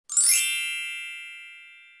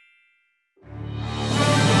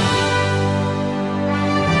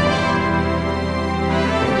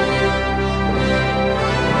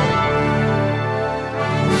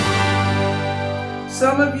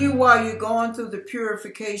while you're going through the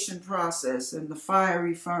purification process in the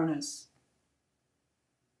fiery furnace,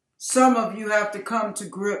 some of you have to come to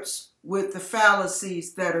grips with the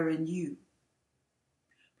fallacies that are in you.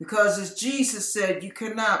 Because as Jesus said, you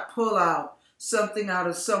cannot pull out something out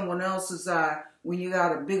of someone else's eye when you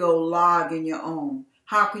got a big old log in your own.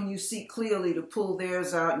 How can you see clearly to pull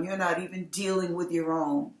theirs out and you're not even dealing with your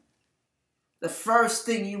own? The first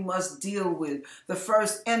thing you must deal with, the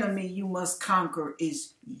first enemy you must conquer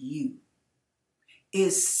is you,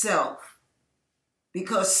 is self.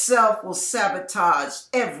 Because self will sabotage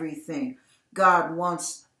everything God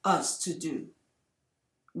wants us to do.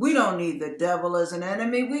 We don't need the devil as an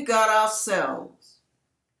enemy. We got ourselves.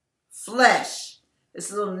 Flesh.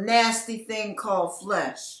 This little nasty thing called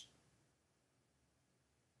flesh.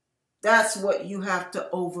 That's what you have to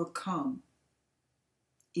overcome,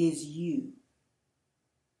 is you.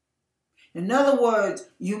 In other words,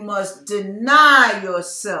 you must deny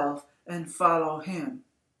yourself and follow him.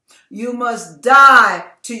 You must die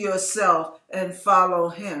to yourself and follow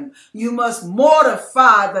him. You must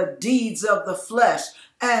mortify the deeds of the flesh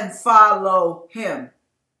and follow him.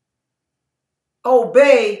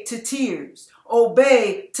 Obey to tears.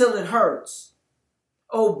 Obey till it hurts.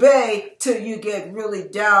 Obey till you get really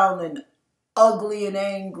down and ugly and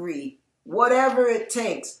angry. Whatever it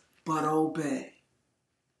takes, but obey.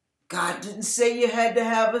 God didn't say you had to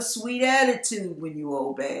have a sweet attitude when you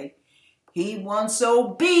obey. He wants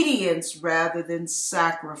obedience rather than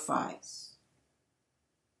sacrifice.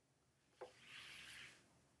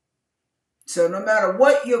 So no matter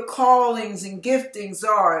what your callings and giftings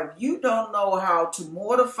are, if you don't know how to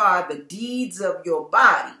mortify the deeds of your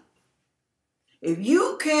body, if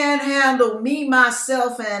you can't handle me,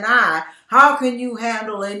 myself, and I, how can you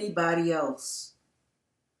handle anybody else?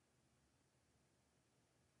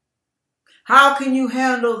 How can you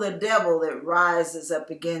handle the devil that rises up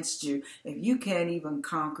against you if you can't even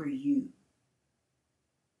conquer you?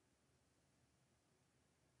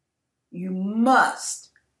 You must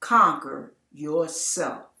conquer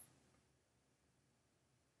yourself.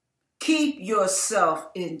 Keep yourself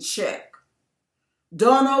in check.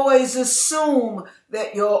 Don't always assume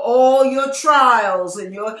that all your trials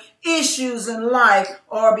and your issues in life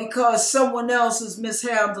are because someone else is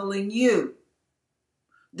mishandling you.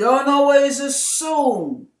 Don't always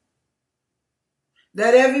assume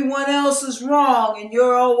that everyone else is wrong and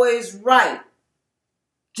you're always right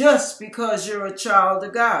just because you're a child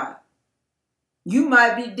of God. You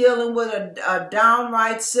might be dealing with a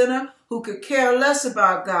downright sinner who could care less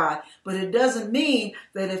about God, but it doesn't mean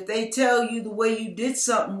that if they tell you the way you did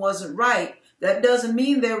something wasn't right, that doesn't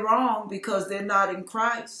mean they're wrong because they're not in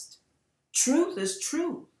Christ. Truth is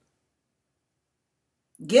truth.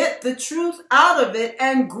 Get the truth out of it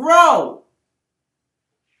and grow.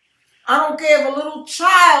 I don't care if a little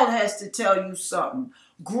child has to tell you something.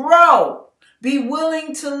 Grow. Be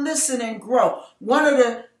willing to listen and grow. One of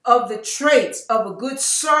the traits of a good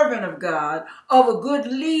servant of God, of a good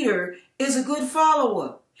leader, is a good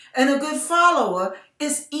follower. And a good follower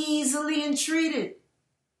is easily entreated.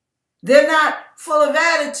 They're not full of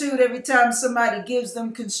attitude every time somebody gives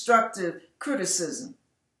them constructive criticism.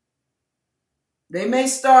 They may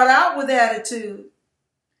start out with attitude,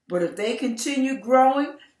 but if they continue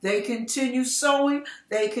growing, they continue sowing,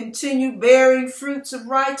 they continue bearing fruits of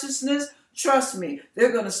righteousness, trust me,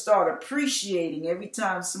 they're going to start appreciating every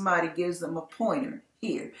time somebody gives them a pointer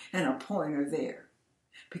here and a pointer there,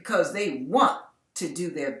 because they want to do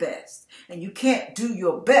their best. And you can't do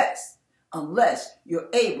your best unless you're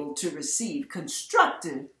able to receive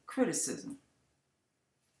constructive criticism.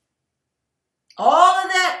 All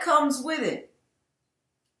of that comes with it.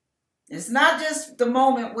 It's not just the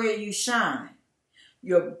moment where you shine.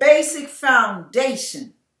 Your basic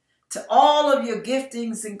foundation to all of your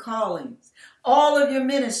giftings and callings, all of your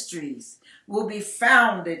ministries will be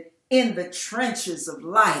founded in the trenches of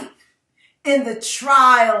life, in the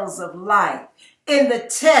trials of life, in the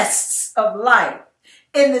tests of life,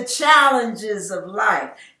 in the challenges of life,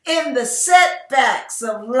 in the setbacks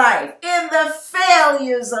of life, in the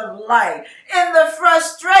failures of life, in the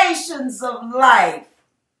frustrations of life,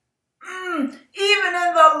 even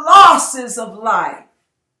in the losses of life.